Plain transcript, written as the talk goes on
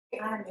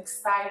I'm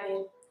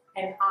excited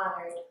and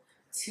honored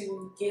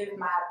to give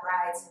my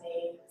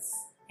bridesmaids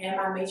and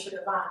my matron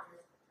of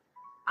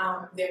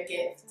honor their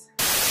gift.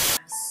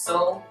 I'm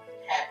so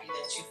happy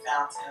that you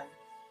found him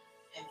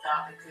and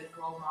found a good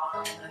role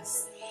model and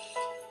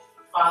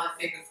father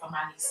figure for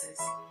my nieces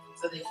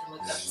so they can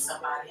look up to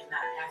somebody and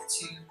not have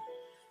to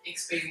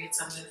experience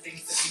some of the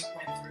things that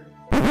we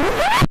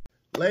went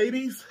through.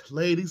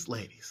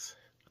 Ladies.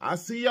 I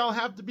see y'all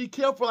have to be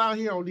careful out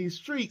here on these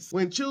streets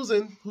when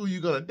choosing who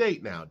you're gonna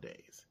date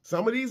nowadays.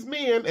 Some of these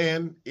men,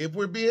 and if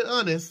we're being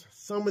honest,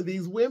 some of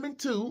these women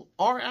too,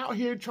 are out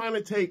here trying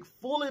to take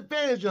full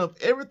advantage of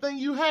everything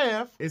you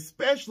have,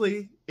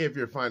 especially if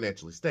you're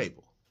financially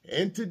stable.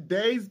 In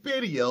today's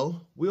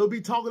video, we'll be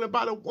talking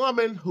about a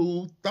woman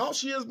who thought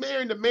she was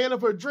marrying the man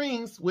of her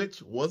dreams,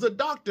 which was a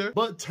doctor,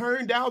 but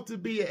turned out to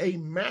be a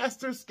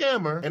master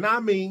scammer. And I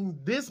mean,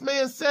 this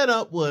man's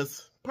setup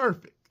was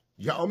perfect.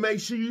 Y'all make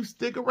sure you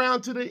stick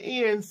around to the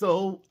end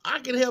so I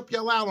can help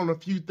y'all out on a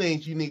few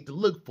things you need to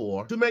look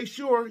for to make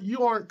sure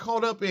you aren't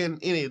caught up in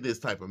any of this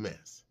type of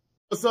mess.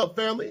 What's up,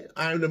 family?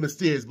 I'm the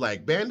Mysterious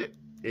Black Bandit.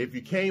 If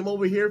you came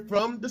over here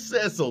from the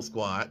Said So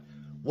Squad,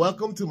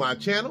 welcome to my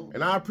channel,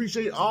 and I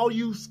appreciate all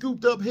you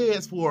scooped up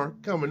heads for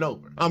coming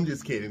over. I'm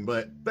just kidding,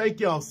 but thank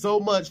y'all so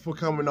much for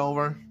coming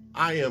over.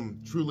 I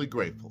am truly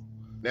grateful.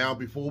 Now,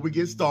 before we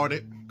get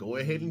started, go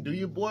ahead and do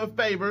your boy a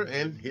favor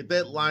and hit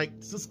that like,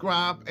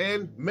 subscribe,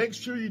 and make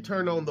sure you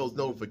turn on those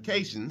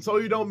notifications so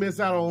you don't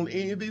miss out on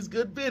any of these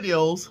good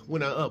videos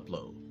when I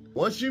upload.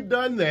 Once you've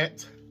done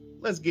that,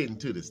 let's get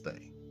into this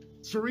thing.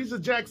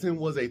 Shereza Jackson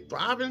was a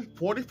thriving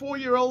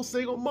 44-year-old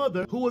single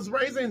mother who was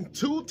raising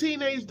 2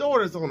 teenage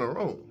daughters on her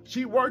own.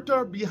 She worked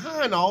her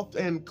behind off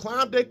and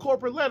climbed that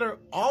corporate ladder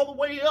all the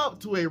way up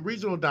to a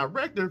regional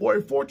director for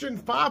a Fortune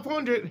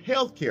 500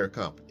 healthcare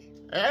company.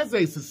 As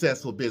a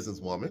successful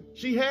businesswoman,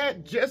 she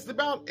had just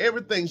about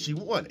everything she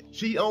wanted.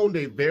 She owned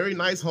a very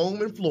nice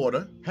home in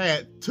Florida,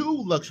 had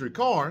 2 luxury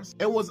cars,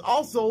 and was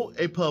also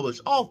a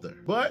published author.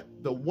 But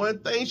the one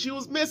thing she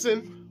was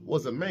missing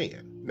was a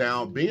man.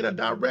 Now, being a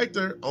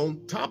director,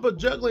 on top of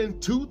juggling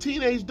 2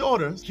 teenage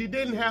daughters, she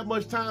didn't have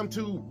much time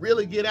to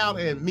really get out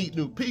and meet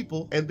new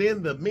people, and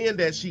then the men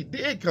that she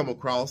did come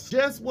across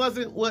just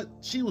wasn't what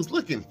she was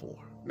looking for.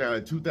 Now,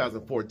 in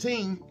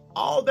 2014,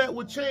 all that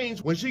would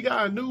change when she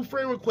got a new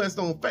friend request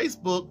on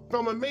Facebook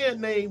from a man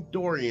named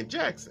Dorian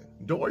Jackson.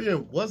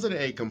 Dorian wasn't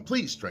a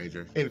complete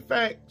stranger. In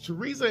fact,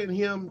 Shereza and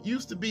him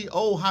used to be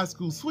old high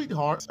school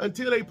sweethearts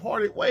until they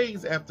parted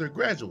ways after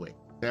graduating.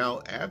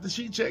 Now, after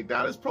she checked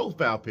out his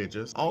profile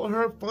pictures, all of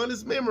her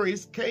fondest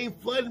memories came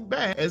flooding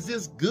back as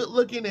this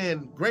good-looking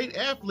and great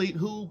athlete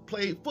who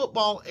played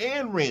football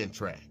and ran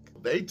track.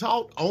 They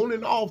talked on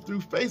and off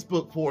through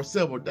Facebook for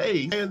several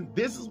days, and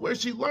this is where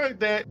she learned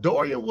that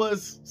Dorian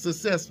was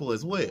successful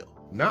as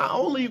well. Not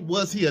only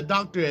was he a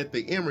doctor at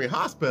the Emory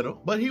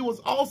Hospital, but he was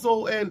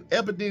also an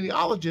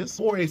epidemiologist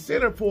for a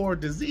Center for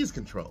Disease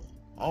Control.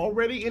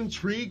 Already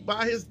intrigued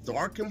by his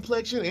dark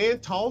complexion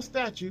and tall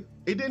stature,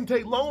 it didn't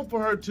take long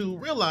for her to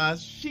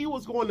realize she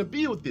was going to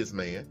be with this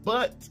man,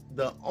 but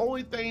the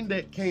only thing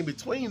that came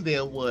between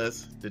them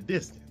was the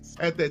distance.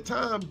 At that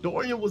time,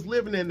 Dorian was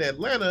living in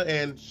Atlanta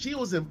and she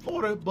was in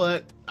Florida,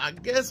 but I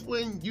guess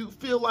when you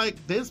feel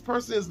like this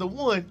person is the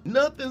one,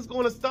 nothing's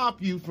going to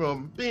stop you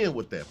from being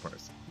with that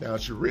person. Now,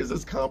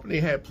 Shereza's company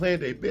had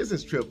planned a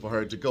business trip for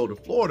her to go to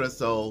Florida,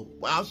 so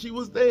while she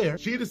was there,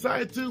 she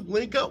decided to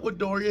link up with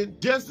Dorian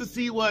just to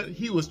see what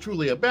he was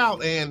truly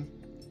about, and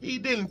he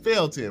didn't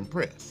fail to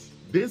impress.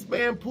 This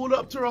man pulled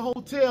up to her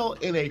hotel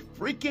in a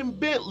freaking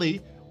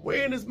Bentley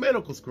wearing his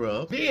medical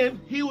scrub.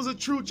 Then he was a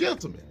true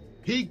gentleman.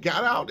 He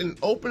got out and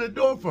opened the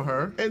door for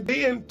her and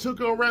then took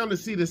her around to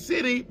see the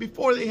city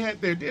before they had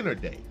their dinner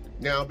date.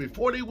 Now,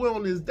 before they went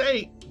on this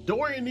date,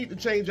 Dorian needed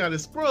to change out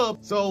his scrub,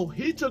 so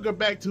he took her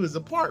back to his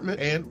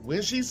apartment, and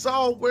when she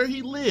saw where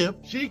he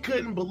lived, she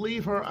couldn't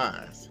believe her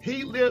eyes.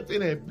 He lived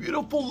in a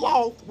beautiful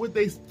loft with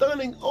a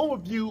stunning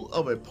overview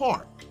of a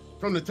park.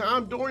 From the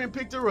time Dorian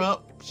picked her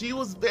up, she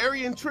was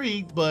very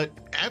intrigued, but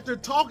after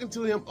talking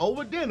to him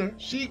over dinner,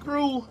 she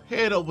grew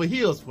head over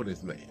heels for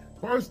this man.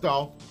 First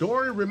off,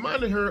 Dorian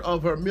reminded her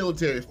of her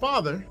military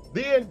father.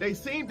 Then they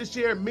seemed to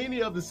share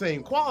many of the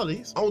same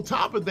qualities. On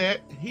top of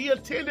that, he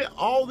attended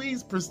all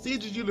these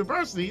prestigious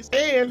universities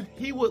and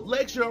he would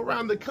lecture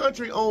around the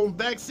country on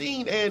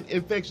vaccine and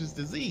infectious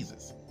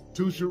diseases.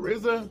 To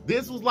Shereza,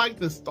 this was like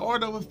the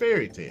start of a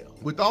fairy tale.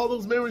 With all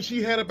those memories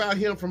she had about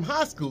him from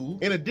high school,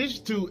 in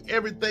addition to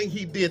everything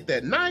he did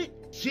that night,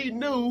 she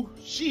knew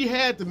she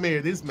had to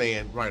marry this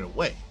man right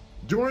away.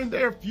 During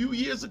their few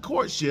years of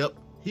courtship,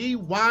 he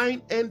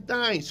wined and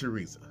dined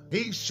Shereza.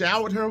 He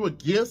showered her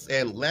with gifts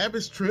and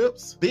lavish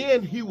trips.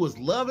 Then he was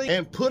loving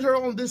and put her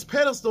on this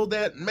pedestal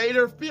that made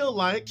her feel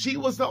like she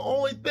was the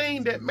only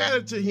thing that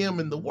mattered to him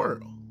in the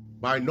world.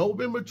 By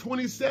November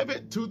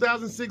 27,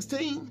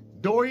 2016,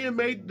 Dorian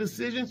made the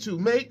decision to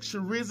make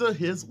Shereza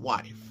his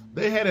wife.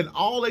 They had an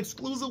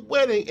all-exclusive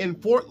wedding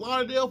in Fort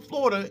Lauderdale,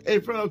 Florida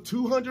in front of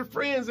 200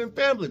 friends and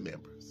family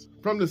members.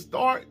 From the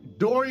start,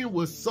 Dorian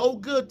was so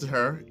good to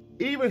her,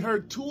 Even her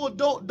 2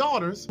 adult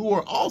daughters, who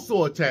are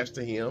also attached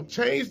to him,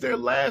 changed their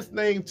last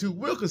name to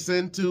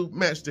Wilkerson to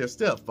match their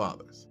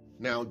stepfathers.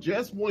 Now,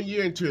 just 1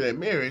 year into their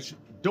marriage,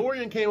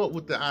 Dorian came up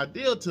with the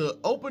idea to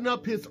open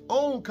up his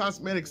own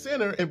cosmetic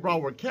center in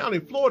Broward County,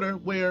 Florida,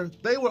 where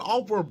they would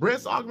offer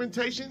breast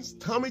augmentations,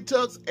 tummy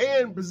tucks,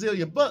 and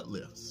Brazilian butt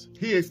lifts.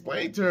 He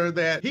explained to her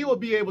that he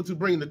would be able to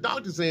bring the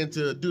doctors in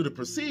to do the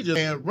procedures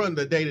and run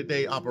the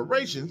day-to-day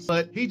operations,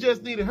 but he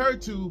just needed her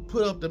to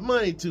put up the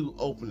money to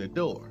open the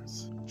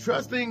doors.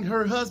 Trusting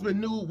her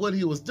husband knew what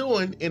he was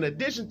doing, in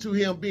addition to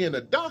him being a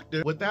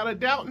doctor, without a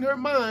doubt in her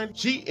mind,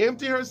 she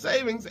emptied her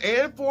savings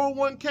and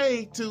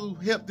 401k to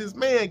help this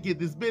man get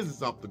this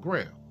business off the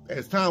ground.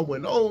 As time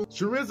went on,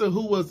 Shereza,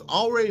 who was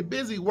already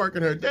busy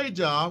working her day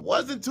job,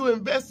 wasn't too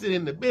invested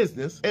in the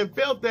business and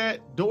felt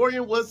that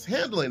Dorian was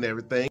handling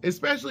everything,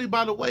 especially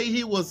by the way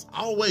he was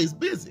always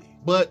busy.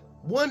 But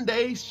one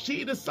day,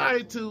 she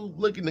decided to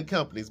look in the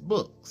company's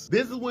books.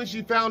 This is when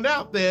she found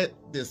out that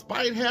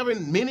despite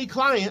having many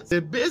clients, the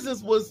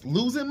business was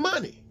losing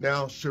money.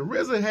 Now,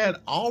 Shereza had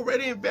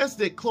already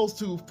invested close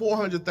to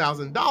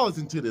 $400,000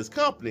 into this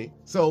company,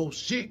 so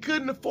she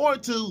couldn't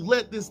afford to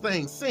let this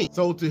thing sink.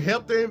 So to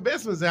help their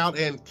investments out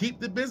and keep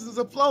the business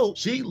afloat,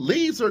 she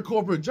leaves her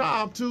corporate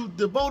job to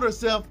devote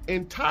herself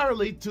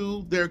entirely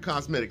to their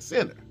cosmetic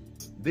center.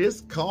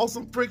 This caused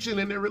some friction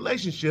in their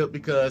relationship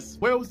because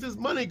where was this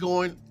money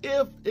going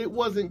if it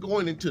wasn't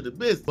going into the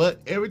business?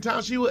 But every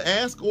time she would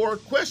ask or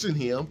question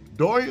him,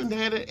 Dorian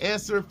had an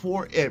answer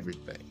for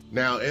everything.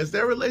 Now, as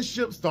their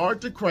relationship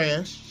started to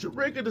crash,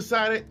 Shereza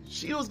decided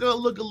she was going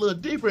to look a little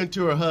deeper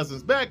into her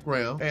husband's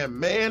background, and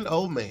man,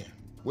 oh man.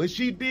 When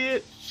she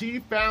did, she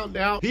found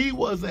out he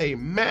was a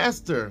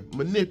master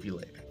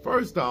manipulator.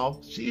 First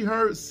off, she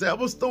heard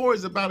several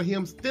stories about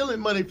him stealing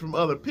money from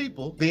other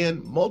people.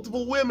 Then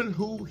multiple women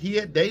who he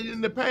had dated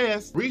in the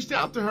past reached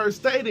out to her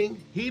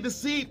stating he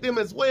deceived them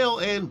as well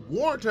and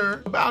warned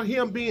her about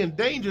him being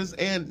dangerous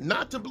and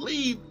not to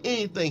believe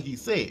anything he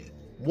said.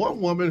 One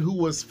woman who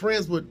was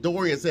friends with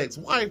Dorian's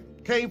ex-wife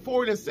came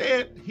forward and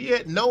said he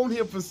had known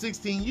him for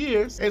 16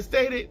 years and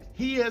stated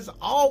he has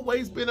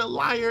always been a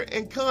liar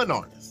and con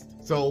artist.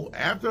 So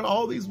after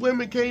all these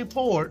women came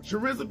forward,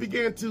 Shereza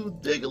began to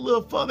dig a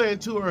little further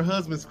into her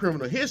husband's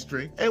criminal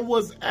history and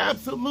was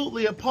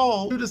absolutely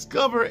appalled to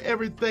discover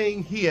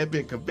everything he had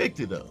been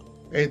convicted of.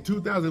 In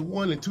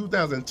 2001 and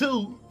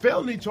 2002,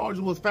 felony charges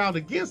was filed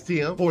against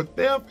him for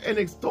theft and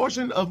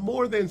extortion of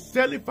more than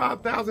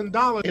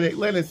 $75,000 in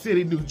Atlantic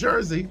City, New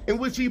Jersey, in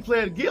which he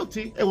pled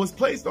guilty and was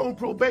placed on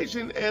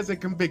probation as a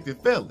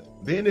convicted felon.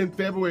 Then in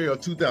February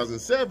of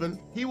 2007,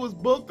 he was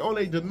booked on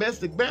a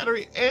domestic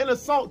battery and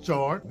assault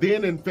charge.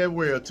 Then in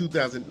February of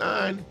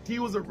 2009, he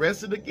was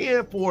arrested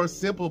again for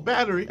simple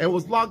battery and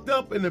was locked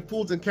up in the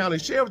Fulton County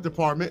Sheriff's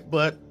Department,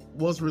 but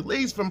was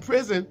released from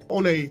prison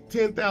on a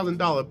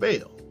 $10,000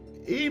 bail.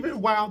 Even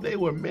while they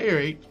were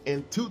married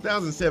in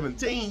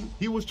 2017,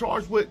 he was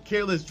charged with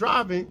careless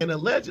driving, and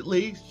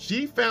allegedly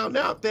she found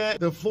out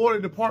that the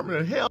Florida Department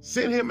of Health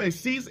sent him a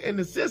cease and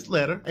desist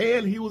letter,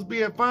 and he was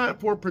being fined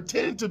for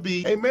pretending to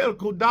be a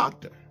medical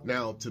doctor.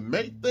 Now, to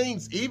make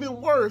things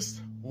even worse,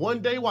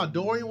 one day while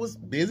Dorian was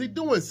busy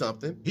doing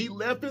something, he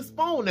left his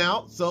phone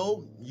out,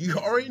 so you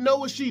already know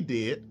what she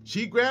did.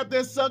 She grabbed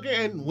that sucker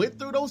and went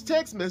through those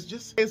text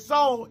messages and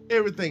saw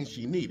everything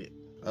she needed.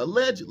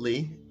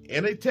 Allegedly,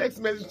 in a text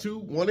message to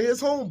one of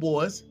his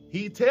homeboys,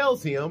 he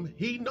tells him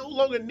he no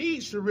longer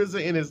needs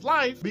Shereza in his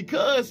life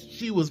because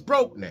she was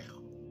broke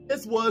now.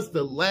 This was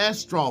the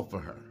last straw for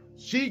her.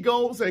 She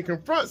goes and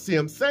confronts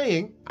him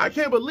saying, "I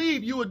can't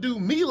believe you would do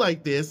me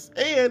like this,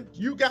 and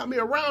you got me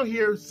around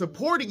here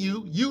supporting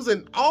you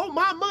using all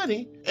my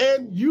money,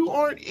 and you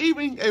aren't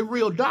even a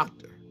real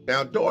doctor."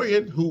 Now,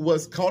 Dorian, who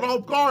was caught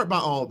off guard by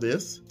all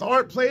this,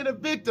 started playing a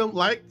victim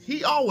like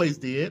he always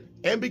did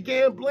and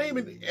began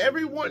blaming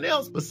everyone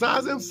else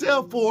besides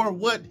himself for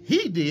what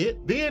he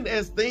did. Then,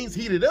 as things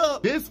heated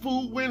up, this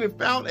fool went and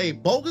filed a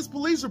bogus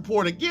police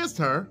report against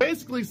her,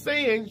 basically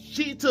saying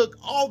she took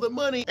all the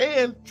money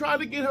and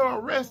tried to get her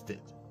arrested.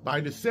 By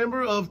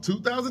December of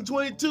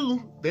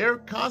 2022, their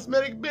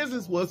cosmetic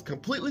business was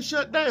completely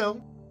shut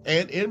down.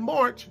 And in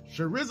March,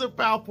 Shereza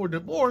filed for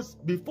divorce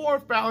before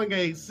filing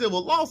a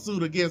civil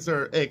lawsuit against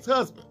her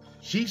ex-husband.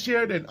 She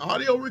shared an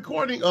audio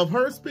recording of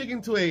her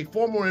speaking to a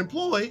former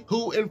employee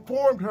who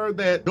informed her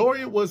that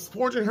Dorian was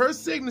forging her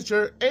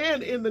signature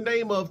and in the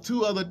name of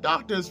 2 other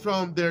doctors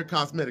from their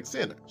cosmetic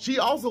center. She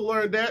also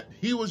learned that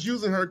he was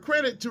using her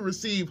credit to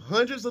receive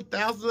hundreds of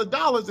thousands of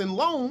dollars in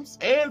loans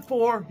and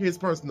for his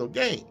personal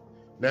gain.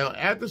 Now,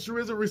 after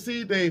Shereza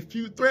received a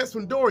few threats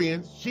from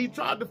Dorian, she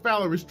tried to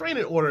file a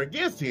restraining order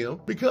against him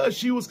because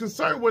she was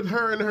concerned with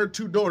her and her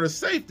 2 daughters'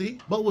 safety,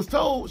 but was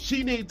told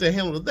she needed to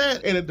handle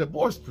that in a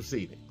divorce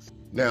proceedings.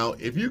 Now,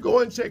 if you go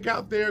and check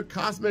out their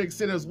cosmetic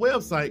center's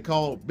website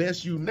called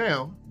Best You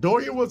Now,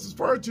 Dorian was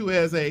referred to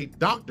as a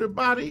doctor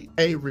body,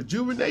 a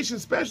rejuvenation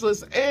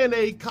specialist, and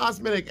a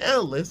cosmetic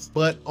analyst,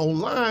 but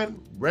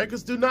online,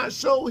 records do not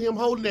show him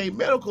holding a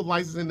medical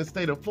license in the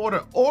state of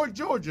Florida or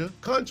Georgia,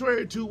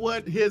 contrary to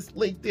what his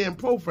LinkedIn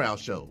profile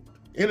showed.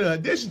 In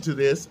addition to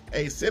this,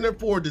 a Center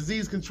for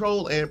Disease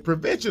Control and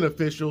Prevention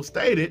official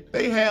stated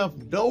they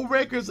have no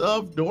records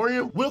of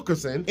Dorian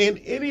Wilkerson in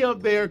any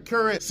of their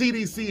current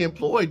CDC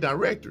employee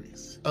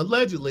directories.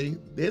 Allegedly,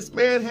 this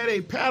man had a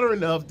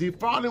pattern of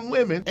defrauding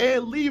women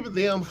and leaving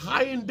them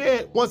high in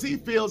debt once he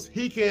feels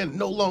he can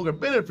no longer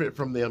benefit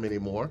from them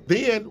anymore.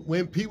 Then,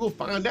 when people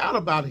find out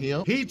about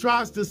him, he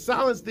tries to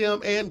silence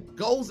them and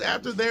goes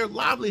after their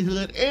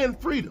livelihood and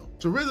freedom.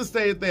 Shereza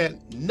stated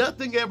that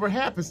nothing ever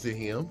happens to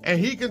him, and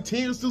he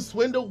continues to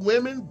swindle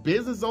women,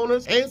 business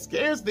owners, and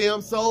scares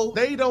them so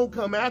they don't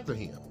come after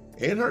him.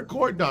 In her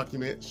court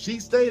document, she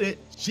stated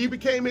she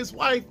became his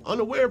wife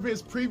unaware of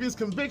his previous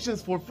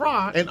convictions for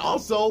fraud, and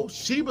also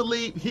she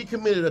believed he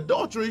committed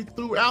adultery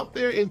throughout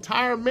their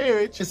entire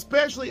marriage,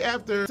 especially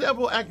after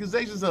several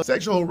accusations of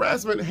sexual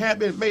harassment had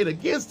been made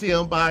against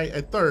him by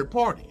a third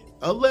party.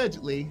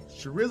 Allegedly,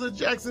 Shereza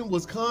Jackson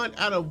was conned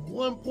out of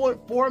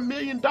 $1.4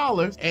 million,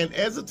 and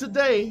as of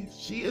today,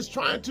 she is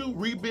trying to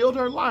rebuild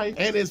her life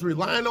and is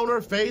relying on her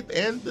faith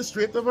and the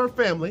strength of her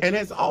family, and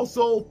has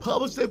also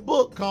published a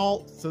book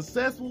called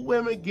Successful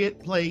Women Get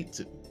Played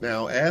Too.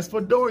 Now, as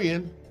for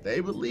Dorian, they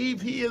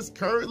believe he is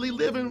currently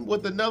living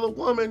with another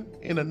woman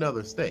in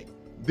another state.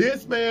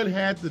 This man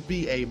had to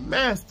be a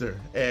master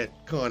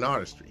at con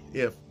artistry,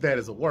 if that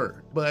is a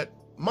word. But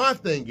my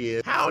thing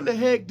is, how in the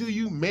heck do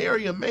you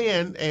marry a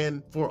man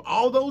and for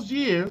all those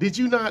years, did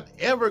you not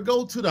ever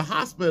go to the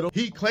hospital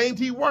he claimed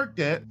he worked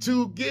at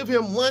to give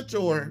him lunch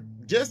or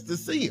just to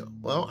see him?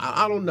 Well,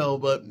 I don't know,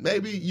 but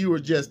maybe you were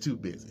just too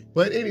busy.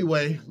 But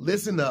anyway,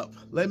 listen up.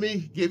 Let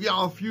me give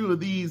y'all a few of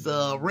these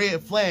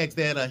red flags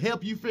that'll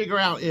help you figure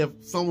out if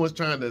someone's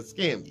trying to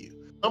scam you.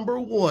 Number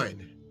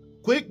 1,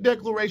 quick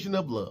declaration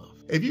of love.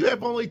 If you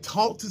have only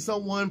talked to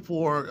someone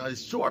for a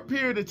short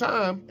period of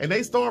time and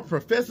they start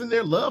professing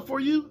their love for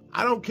you,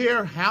 I don't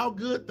care how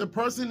good the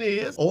person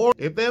is or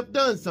if they've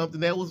done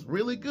something that was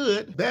really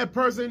good, that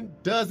person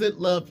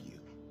doesn't love you.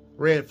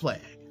 Red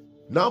flag.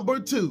 Number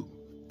 2,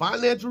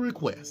 financial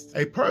request.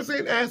 A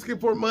person asking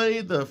for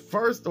money the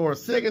first or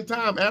second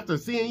time after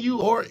seeing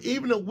you or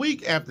even a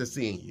week after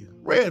seeing you.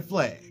 Red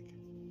flag.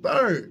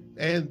 Third,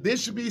 and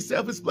this should be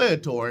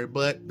self-explanatory,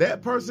 but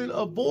that person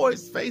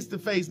avoids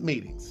face-to-face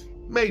meetings.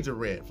 Major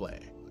red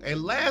flag.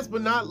 And last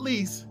but not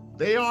least,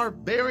 they are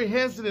very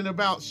hesitant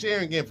about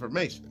sharing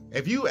information.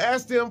 If you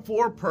ask them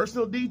for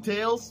personal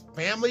details,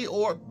 family,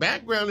 or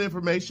background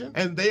information,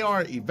 and they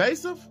are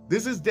evasive,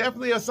 this is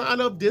definitely a sign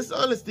of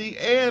dishonesty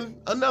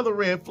and another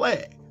red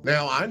flag.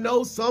 Now, I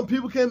know some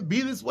people can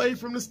be this way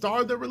from the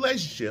start of the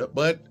relationship,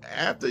 but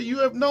after you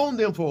have known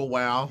them for a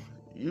while,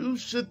 you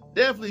should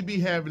definitely be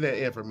having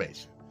that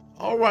information.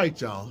 All right,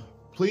 y'all.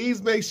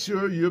 Please make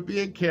sure you're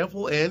being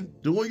careful and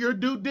doing your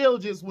due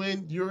diligence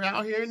when you're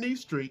out here in these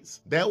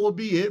streets. That will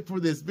be it for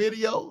this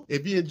video.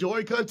 If you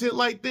enjoy content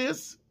like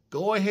this,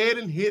 go ahead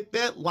and hit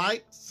that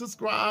like,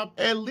 subscribe,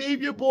 and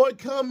leave your boy a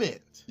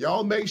comment.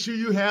 Y'all make sure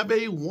you have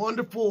a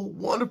wonderful,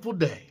 wonderful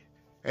day.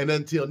 And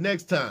until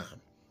next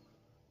time,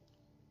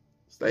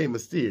 stay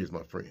mysterious,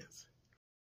 my friends.